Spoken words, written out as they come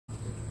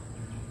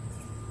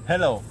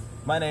Hello,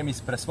 my name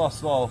is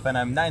Presław and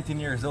I'm 19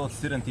 years old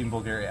student in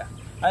Bulgaria.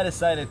 I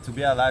decided to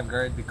be a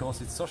lifeguard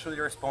because it's socially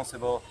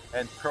responsible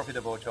and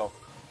profitable job.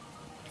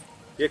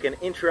 You can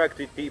interact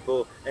with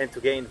people and to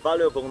gain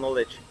valuable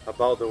knowledge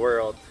about the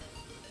world.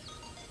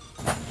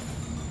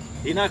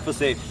 In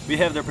Aquasafe, we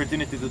have the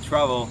opportunity to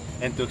travel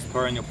and to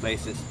explore new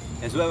places,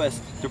 as well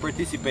as to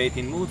participate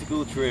in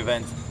multicultural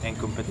events and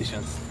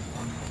competitions.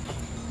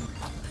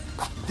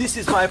 This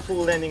is my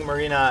full landing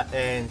marina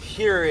and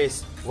here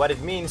is what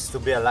it means to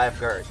be a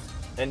lifeguard.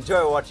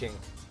 Enjoy watching!